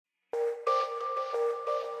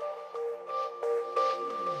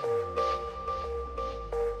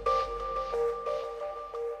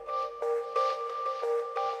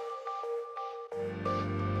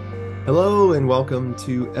Hello and welcome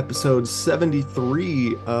to episode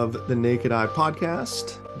 73 of the Naked Eye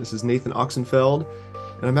podcast. This is Nathan Oxenfeld,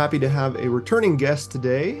 and I'm happy to have a returning guest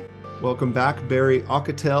today. Welcome back, Barry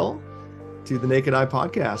Auchettl, to the Naked Eye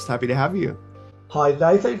podcast. Happy to have you. Hi,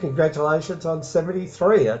 Nathan. Congratulations on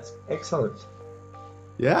 73. That's excellent.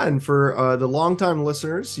 Yeah, and for the longtime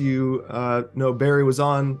listeners, you know Barry was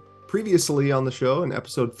on previously on the show in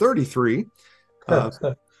episode 33. Uh,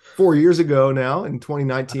 4 years ago now in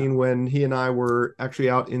 2019 when he and I were actually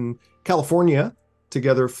out in California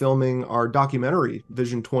together filming our documentary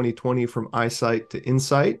Vision 2020 from Eyesight to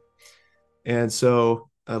Insight. And so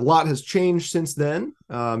a lot has changed since then.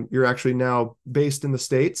 You're actually now based in the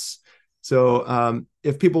States. So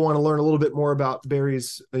if people want to learn a little bit more about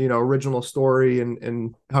Barry's original story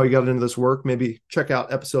and how he got into this work, maybe check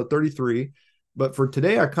out episode 33. But for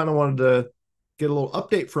today, I kind of wanted to get a little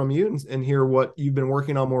update from you and hear what you've been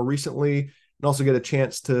working on more recently, and also get a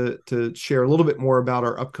chance to share a little bit more about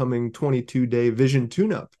our upcoming 22-day vision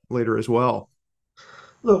tune-up later as well.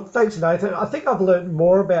 Look, thanks, Nathan. I think I've learned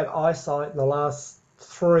more about eyesight in the last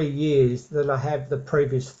 3 years than I have the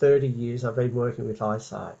previous 30 years I've been working with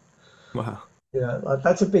eyesight. Wow.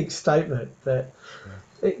 That's a big statement. That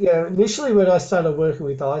initially when I started working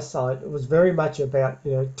with eyesight, it was very much about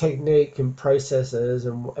technique and processes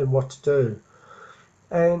and what to do.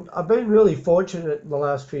 And I've been really fortunate in the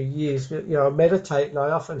last few years. I meditate and I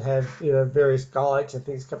often have, various guides and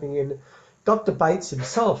things coming in. Dr. Bates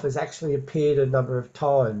himself has actually appeared a number of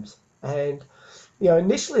times. And,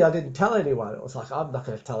 initially I didn't tell anyone. It was like, I'm not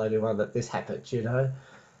going to tell anyone that this happened.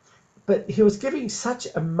 But he was giving such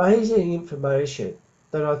amazing information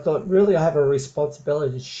that I thought, really, I have a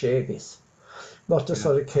responsibility to share this, not to Yeah.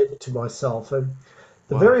 sort of keep it to myself. And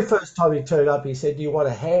the Wow. very first time he turned up, he said, "Do you want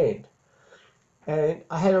a hand?" And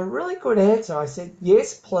I had a really good answer. I said,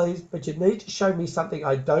 "Yes, please, but you need to show me something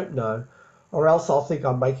I don't know, or else I'll think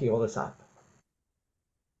I'm making all this up."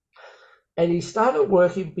 And he started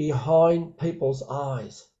working behind people's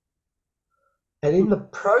eyes. And in the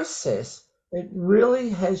process, it really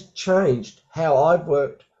has changed how I've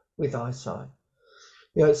worked with eyesight.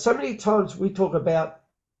 So many times we talk about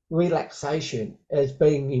relaxation as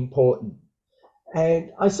being important.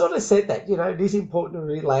 And I sort of said that, it is important to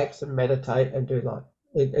relax and meditate and do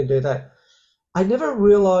that. I never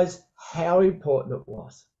realized how important it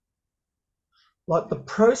was. Like the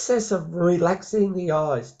process of relaxing the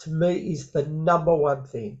eyes to me is the number one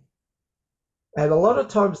thing. And a lot of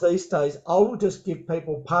times these days, I will just give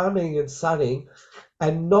people palming and sunning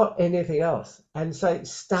and not anything else and say,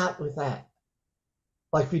 start with that.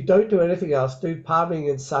 Like if you don't do anything else, do palming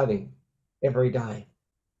and sunning every day.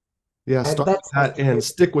 Yeah, And start with that's that and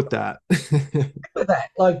stick with that. with that,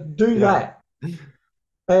 like do Yeah.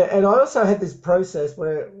 that. And I also had this process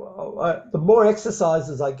where the more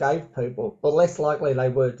exercises I gave people, the less likely they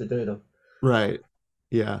were to do them. Right.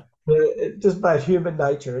 Yeah. Just about human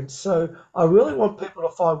nature. And so I really want people to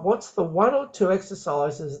find what's the one or two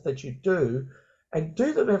exercises that you do and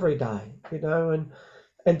do them every day,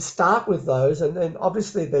 and start with those. And then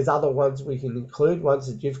obviously there's other ones we can include, ones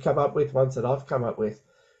that you've come up with, ones that I've come up with.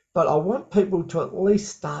 But I want people to at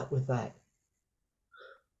least start with that.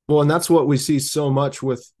 Well, and that's what we see so much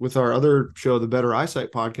with our other show, the Better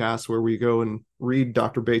Eyesight podcast, where we go and read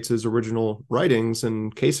Dr. Bates's original writings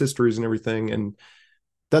and case histories and everything. And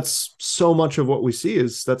that's so much of what we see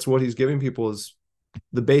is that's what he's giving people is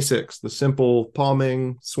the basics, the simple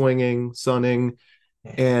palming, swinging, sunning.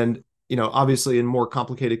 Yeah. And, obviously in more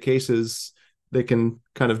complicated cases, they can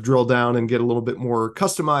kind of drill down and get a little bit more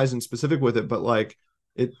customized and specific with it. But like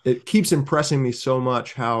it keeps impressing me so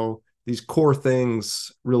much how these core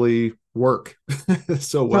things really work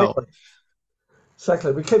so well. Exactly.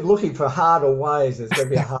 Exactly. We keep looking for harder ways. There's going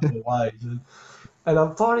to be a harder way. And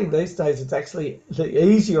I'm finding these days it's actually the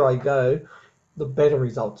easier I go, the better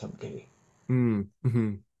results I'm getting.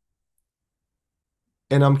 Mm-hmm.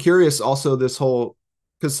 And I'm curious also this whole,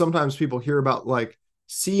 because sometimes people hear about like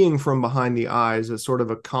seeing from behind the eyes as sort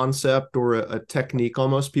of a concept or a technique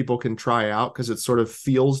almost people can try out because it sort of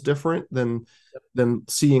feels different than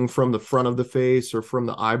seeing from the front of the face or from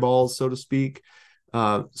the eyeballs, so to speak.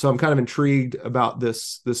 So I'm kind of intrigued about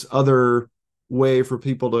this other way for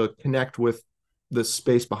people to connect with this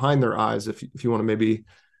space behind their eyes. If you want to maybe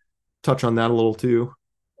touch on that a little too.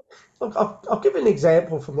 Look, I'll give an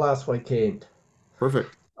example from last weekend.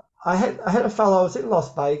 Perfect. I had a fellow. I was in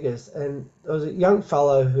Las Vegas, and there was a young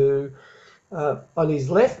fellow who, on his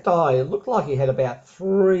left eye, it looked like he had about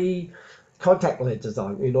three contact lenses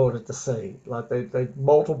on in order to see, like the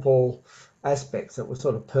multiple aspects that were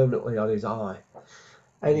sort of permanently on his eye.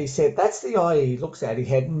 And he said that's the eye he looks at. He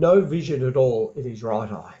had no vision at all in his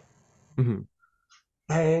right eye. Hmm.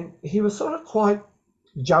 And he was sort of quite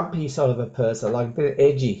jumpy sort of a person, like a bit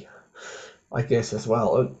edgy, I guess, as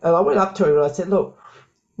well. And I went up to him and I said, look,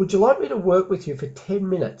 would you like me to work with you for 10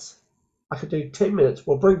 minutes? I could do 10 minutes.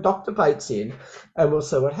 We'll bring Dr. Bates in and we'll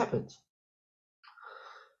see what happens.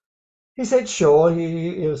 He said, sure.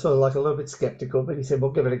 He was sort of like a little bit skeptical, but he said,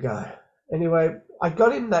 we'll give it a go. Anyway, I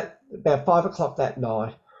got him that about 5 o'clock that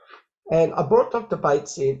night, and I brought Dr.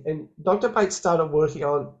 Bates in, and Dr. Bates started working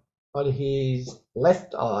on his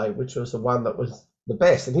left eye, which was the one that was the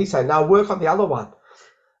best. And he said, no, work on the other one.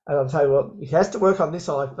 And I'm saying, well, he has to work on this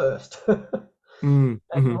eye first. Mm-hmm.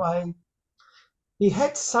 Anyway, he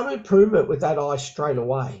had some improvement with that eye straight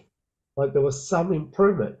away. Like there was some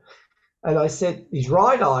improvement. And I said his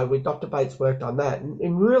right eye, with Dr. Bates worked on that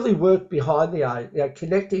and really worked behind the eye,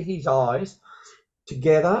 connecting his eyes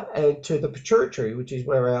together and to the pituitary, which is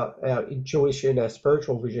where our intuition, our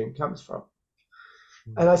spiritual vision comes from.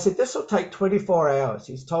 And I said, this will take 24 hours.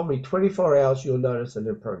 He's told me 24 hours, you'll notice an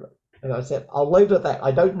improvement. And I said, I'll leave it at that.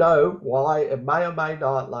 I don't know why. It may or may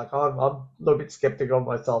not. Like I'm a little bit skeptical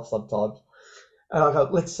myself sometimes. And I go,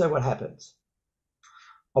 let's see what happens.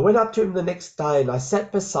 I went up to him the next day and I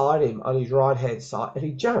sat beside him on his right hand side and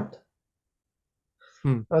he jumped.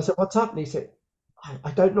 Mm-hmm. And I said, what's up? And he said,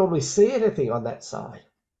 I don't normally see anything on that side.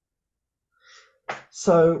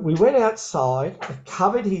 So we went outside, I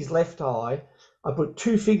covered his left eye. I put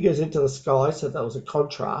two fingers into the sky so there was a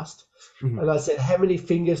contrast. Mm-hmm. And I said, how many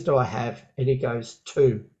fingers do I have? And he goes,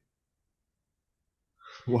 two.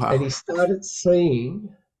 And Wow. he started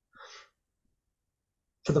seeing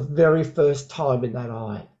for the very first time in that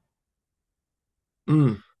eye.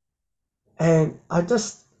 Mm. And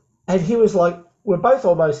and he was like, we're both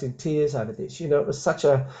almost in tears over this. It was such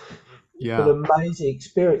an Yeah. amazing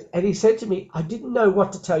experience. And he said to me, I didn't know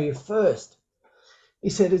what to tell you first. He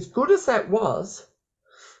said, as good as that was,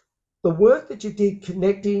 the work that you did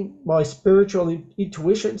connecting my spiritual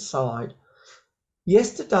intuition side,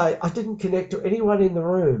 yesterday I didn't connect to anyone in the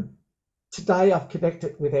room. Today I've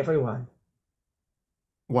connected with everyone.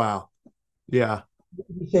 Wow. Yeah.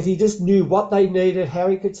 He said he just knew what they needed, how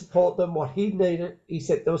he could support them, what he needed. He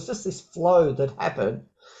said there was just this flow that happened.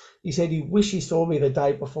 He said he wished he saw me the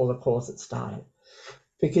day before the course had started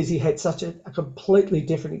because he had such a completely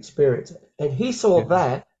different experience. And he saw Yeah.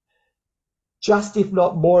 that just, if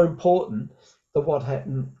not more important, than what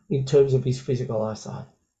happened in terms of his physical eyesight.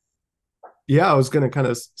 Yeah, I was going to kind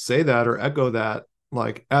of say that or echo that.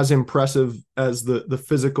 Like, as impressive as the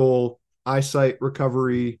physical eyesight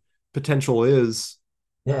recovery potential is,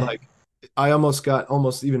 Yeah, like I almost got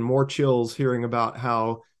almost even more chills hearing about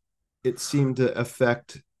how it seemed to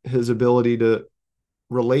affect his ability to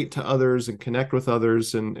relate to others and connect with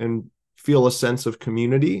others and feel a sense of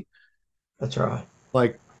community. that's right.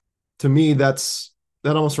 Like, to me, that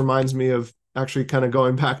almost reminds me of actually kind of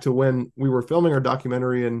going back to when we were filming our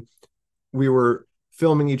documentary and we were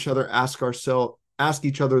filming each other ask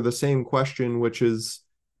each other the same question, which is,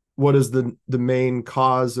 what is the main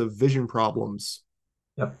cause of vision problems?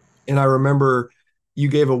 Yep, And I remember you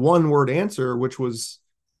gave a one word answer, which was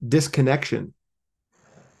disconnection.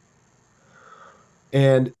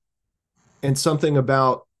 And something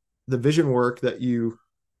about the vision work that you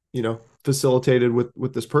facilitated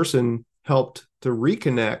with this person helped to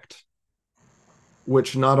reconnect,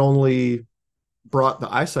 which not only brought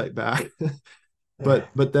the eyesight back, yeah.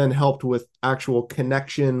 but then helped with actual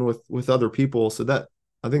connection with other people. So that,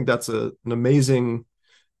 I think that's an amazing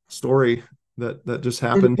story that just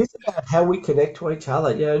And happened. it is about how we connect to each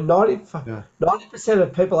other. 90, Yeah. 90%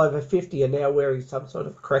 of people over 50 are now wearing some sort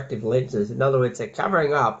of corrective lenses. In other words, they're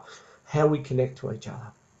covering up how we connect to each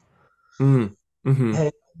other. Mm. Mm-hmm.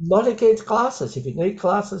 And not against glasses. If you need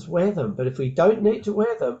glasses, wear them. But if we don't need to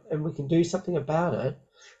wear them and we can do something about it,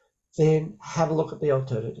 then have a look at the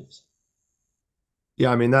alternatives.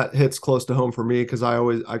 Yeah, I mean that hits close to home for me because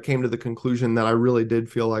I came to the conclusion that I really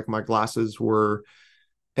did feel like my glasses were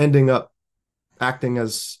ending up acting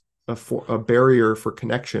as a barrier for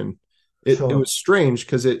connection. It Sure. was strange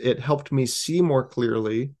because it helped me see more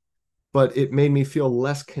clearly, but it made me feel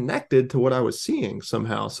less connected to what I was seeing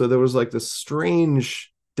somehow. So there was like this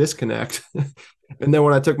strange disconnect. And then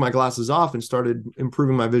when I took my glasses off and started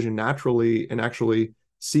improving my vision naturally and actually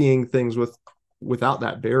seeing things without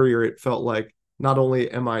that barrier, it felt like not only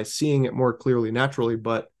am I seeing it more clearly naturally,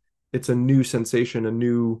 but it's a new sensation, a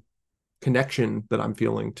new connection that I'm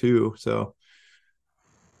feeling too. So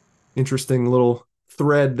interesting little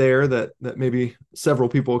thread there that maybe several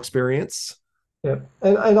people experience. Yeah,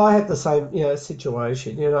 and I had the same,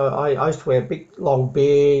 situation. I used to wear big long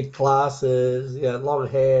beard, glasses, long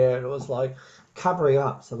hair, and it was like covering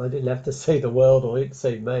up so they didn't have to see the world or it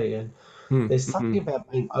see me. And there's Mm-hmm. something about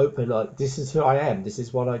being open, like this is who I am, this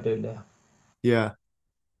is what I do now. Yeah.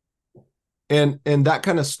 And that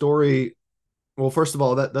kind of story, well, first of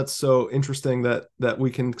all, that's so interesting that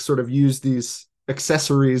we can sort of use these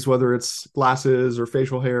accessories, whether it's glasses or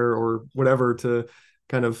facial hair or whatever, to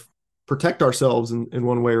kind of protect ourselves in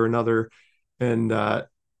one way or another. And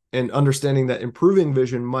understanding that improving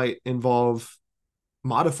vision might involve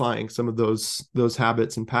modifying some of those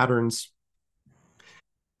habits and patterns.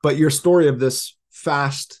 But your story of this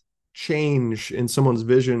fast change in someone's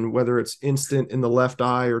vision, whether it's instant in the left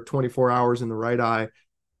eye or 24 hours in the right eye,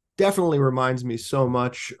 definitely reminds me so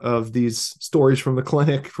much of these stories from the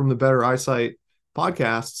clinic, from the Better Eyesight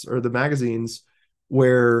podcasts or the magazines,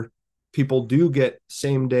 where people do get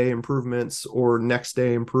same day improvements or next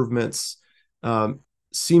day improvements,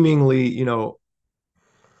 seemingly,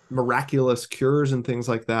 miraculous cures and things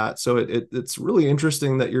like that. So it's really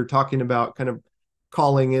interesting that you're talking about kind of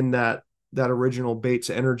calling in that original Bates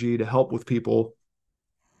energy to help with people.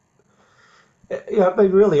 I've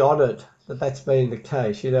been really honoured that that's been the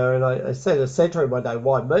case, and I said to him one day,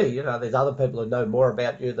 why me? There's other people who know more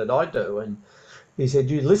about you than I do. And he said,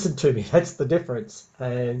 you listen to me, that's the difference.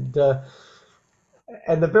 And the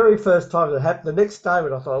very first time that happened, the next day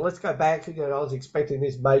when I thought, let's go back, I was expecting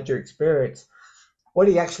this major experience. What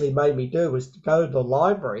he actually made me do was to go to the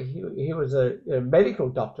library. He was a medical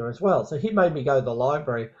doctor as well. So he made me go to the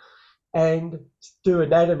library and do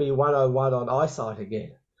Anatomy 101 on eyesight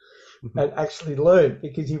again and actually learn,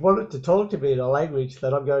 because he wanted to talk to me in a language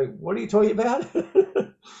that I'm going, what are you talking about?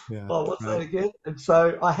 Yeah, Oh, what's that right. again? And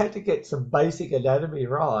so I had to get some basic anatomy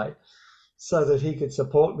right so that he could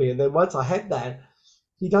support me. And then once I had that,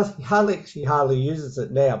 he hardly uses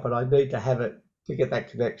it now, but I need to have it to get that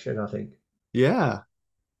connection, I think. Yeah.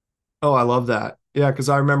 Oh, I love that. Yeah, because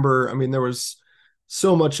I remember, I mean, there was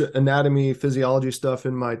so much anatomy, physiology stuff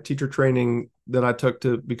in my teacher training that I took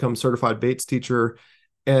to become certified Bates teacher,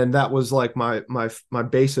 and that was like my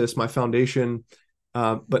basis, my foundation.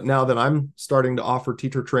 But now that I'm starting to offer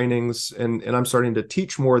teacher trainings and I'm starting to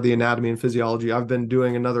teach more of the anatomy and physiology, I've been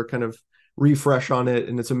doing another kind of refresh on it,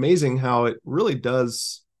 and it's amazing how it really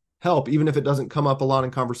does help, even if it doesn't come up a lot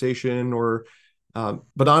in conversation or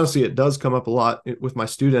but honestly, it does come up a lot with my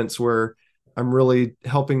students where I'm really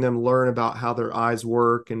helping them learn about how their eyes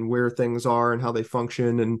work and where things are and how they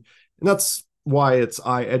function. And that's why it's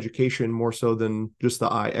eye education more so than just the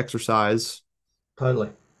eye exercise. Totally.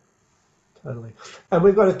 Totally. And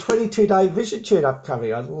we've got a 22-day vision tune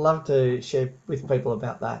upcoming. I'd love to share with people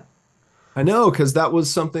about that. I know, because that was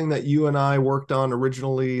something that you and I worked on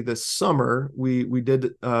originally this summer. We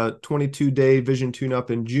did a 22-day vision tune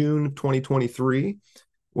up in June 2023,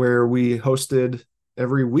 where we hosted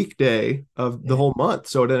every weekday of the Yeah. whole month.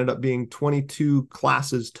 So it ended up being 22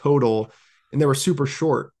 classes total, and they were super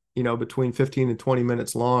short, between 15 and 20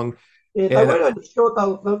 minutes long. Yeah, they And weren't only short,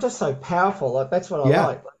 they were just so powerful. Like that's what I yeah,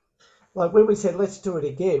 like. Like when we said let's do it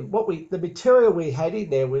again, the material we had in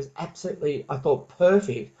there was absolutely, I thought,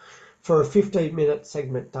 perfect for a 15-minute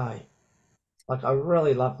segment day. Like I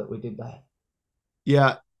really love that we did that.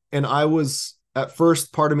 yeah. And I was at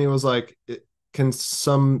first, part of me was like, can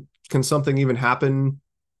something even happen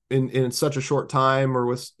in such a short time or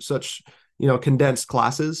with such, condensed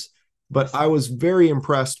classes? But Yes. I was very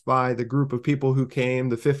impressed by the group of people who came,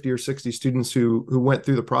 the 50 or 60 students who went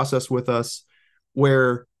through the process with us,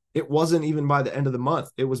 where it wasn't even by the end of the month.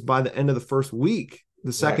 It was by the end of the first week,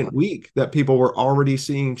 the second Exactly. week, that people were already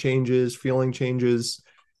seeing changes, feeling changes.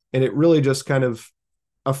 And it really just kind of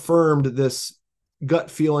affirmed this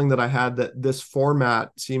gut feeling that I had that this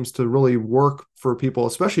format seems to really work for people,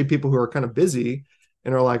 especially people who are kind of busy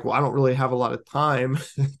and are like, well, I don't really have a lot of time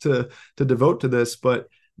to devote to this, but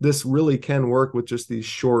this really can work with just these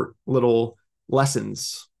short little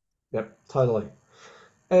lessons. Yep, totally.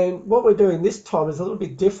 And what we're doing this time is a little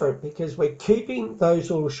bit different because we're keeping those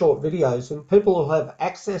little short videos and people will have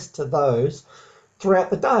access to those throughout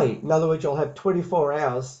the day. In other words, you'll have 24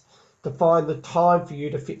 hours to find the time for you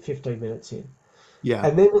to fit 15 minutes in. Yeah.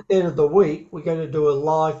 And then at the end of the week, we're going to do a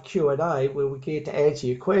live Q&A where we get to answer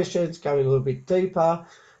your questions, go a little bit deeper,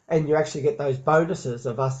 and you actually get those bonuses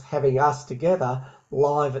of us having us together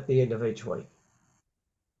live at the end of each week.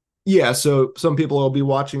 Yeah, so some people will be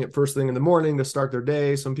watching it first thing in the morning to start their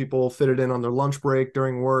day. Some people fit it in on their lunch break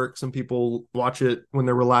during work. Some people watch it when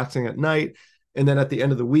they're relaxing at night. And then at the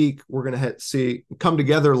end of the week, we're going to come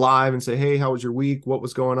together live and say, "Hey, how was your week? What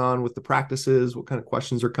was going on with the practices? What kind of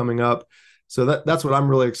questions are coming up?" So that's what I'm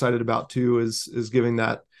really excited about too, is giving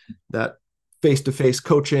that face-to-face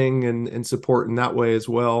coaching and support in that way as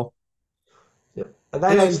well. Yep. And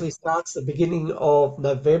that And actually starts the beginning of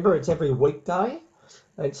November. It's every weekday.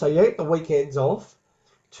 And so you get the weekends off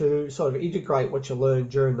to sort of integrate what you learn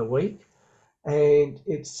during the week. And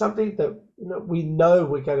it's something that we know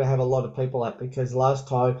we're going to have a lot of people at, because last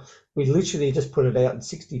time we literally just put it out and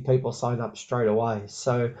 60 people signed up straight away.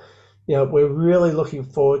 So, we're really looking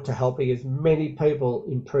forward to helping as many people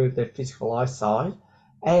improve their physical eyesight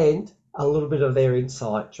and a little bit of their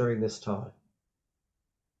insight during this time.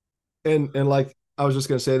 and like I was just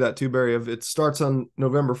going to say that too, Barry. If it starts on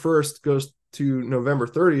November 1st, goes to November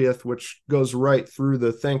 30th, which goes right through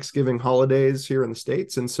the Thanksgiving holidays here in the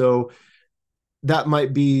States. And so that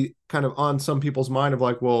might be kind of on some people's mind of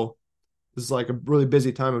like, well, this is like a really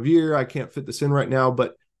busy time of year. I can't fit this in right now.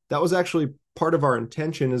 But that was actually part of our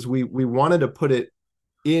intention, is we wanted to put it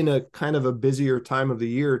in a kind of a busier time of the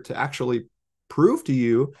year to actually prove to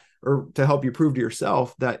you, or to help you prove to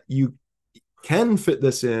yourself, that you can fit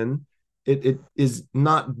this in. It is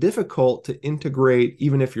not difficult to integrate,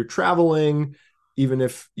 even if you're traveling, even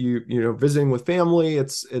if visiting with family.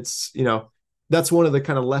 It's that's one of the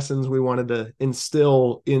kind of lessons we wanted to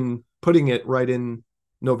instill in putting it right in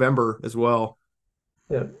November as well.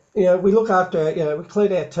 Yeah. We look after, we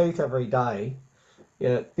clean our teeth every day.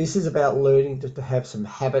 This is about learning to have some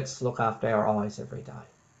habits to look after our eyes every day.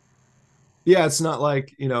 Yeah, it's not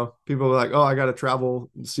like, people are like, oh, I got to travel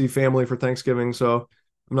and see family for Thanksgiving, so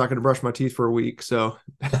I'm not going to brush my teeth for a week. So,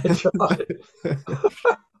 That's right.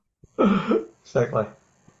 Exactly.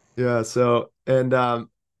 yeah. So,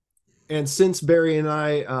 and since Barry and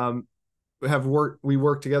I we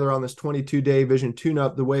worked together on this 22-day vision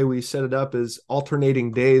tune-up. The way we set it up is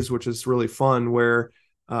alternating days, which is really fun, where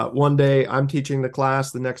one day I'm teaching the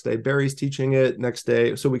class, the next day Barry's teaching it, next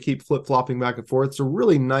day. So we keep flip-flopping back and forth. It's a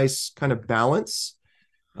really nice kind of balance.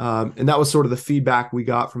 And that was sort of the feedback we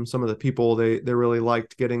got from some of the people. They really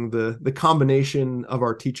liked getting the combination of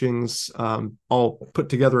our teachings all put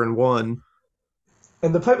together in one.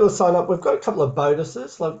 And the people that sign up, we've got a couple of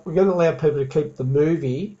bonuses. Like, we're going to allow people to keep the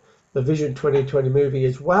movie, the Vision 2020 movie,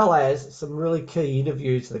 as well as some really key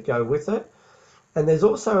interviews that go with it. And there's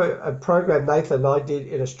also a program Nathan and I did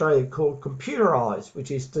in Australia called Computer Eyes, which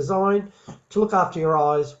is designed to look after your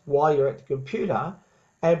eyes while you're at the computer,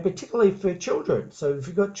 and particularly for children. So if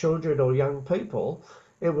you've got children or young people,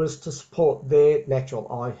 it was to support their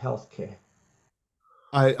natural eye health care.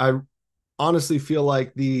 I honestly feel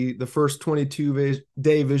like the first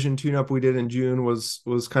 22-day vision tune-up we did in June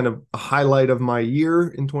was kind of a highlight of my year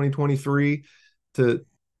in 2023. To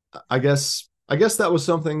I guess that was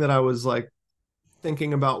something that I was like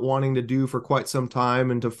thinking about wanting to do for quite some time,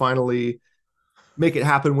 and to finally make it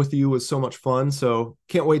happen with you was so much fun. So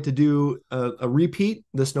can't wait to do a repeat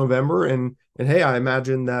this November. And hey, I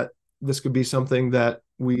imagine that this could be something that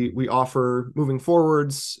we offer moving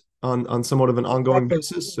forwards on somewhat of an ongoing Exactly.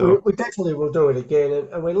 basis. We, So we definitely will do it again.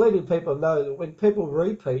 And we're letting people know that when people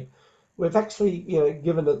repeat, we've actually,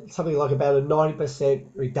 given it something like about a 90%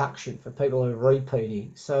 reduction for people who are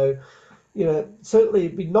repeating. So, certainly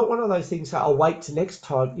it'd be not one of those things that I'll wait to next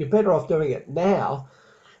time. You're better off doing it now.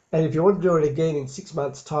 And if you want to do it again in 6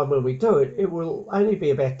 months' time when we do it, it will only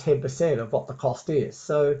be about 10% of what the cost is.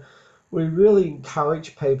 So we really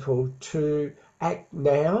encourage people to act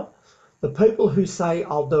now. The people who say,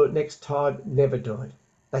 I'll do it next time, never do it.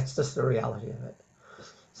 That's just the reality of it.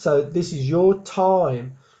 So this is your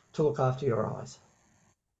time to look after your eyes.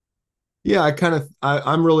 yeah,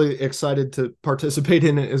 I'm really excited to participate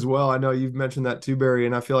in it as well. I know you've mentioned that too, Barry,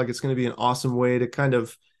 and I feel like it's going to be an awesome way to kind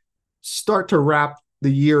of start to wrap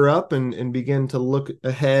the year up and begin to look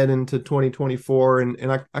ahead into 2024.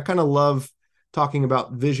 And I kind of love talking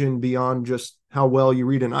about vision beyond just how well you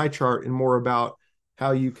read an eye chart, and more about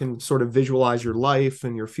how you can sort of visualize your life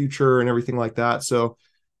and your future and everything like that. So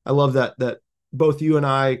I love that both you and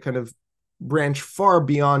I kind of branch far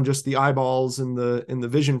beyond just the eyeballs and the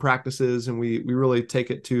vision practices, and we really take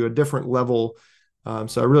it to a different level.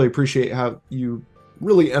 So I really appreciate how you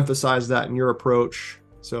really emphasize that in your approach.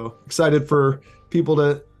 So excited for people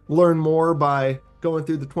to learn more by going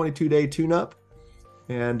through the 22-day tune-up.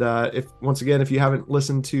 And if once again, if you haven't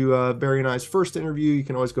listened to Barry and I's first interview, you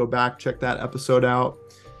can always go back, check that episode out.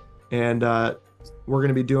 And we're going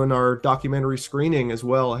to be doing our documentary screening as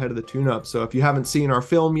well ahead of the tune-up. So if you haven't seen our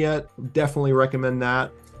film yet, definitely recommend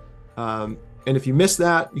that. And if you missed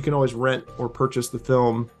that, you can always rent or purchase the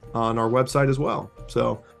film on our website as well.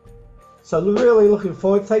 So really looking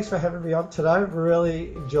forward. Thanks for having me on today.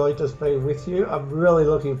 Really enjoyed just being with you. I'm really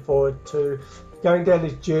looking forward to going down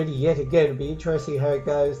this journey yet again. It'll be interesting how it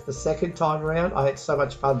goes the second time around. I had so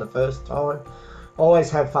much fun the first time. Always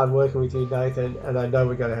have fun working with you, Nathan, and I know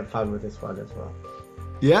we're going to have fun with this one as well.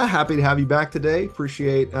 Yeah, happy to have you back today.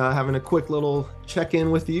 Appreciate having a quick little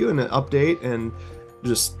check-in with you and an update, and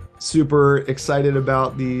just super excited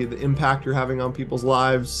about the impact you're having on people's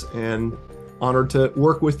lives, and honored to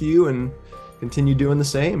work with you and continue doing the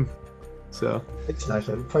same. So Thanks,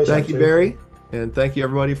 Nathan. Appreciate thank you, Barry, and thank you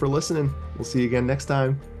everybody for listening. We'll see you again next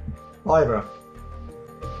time. Bye, bro.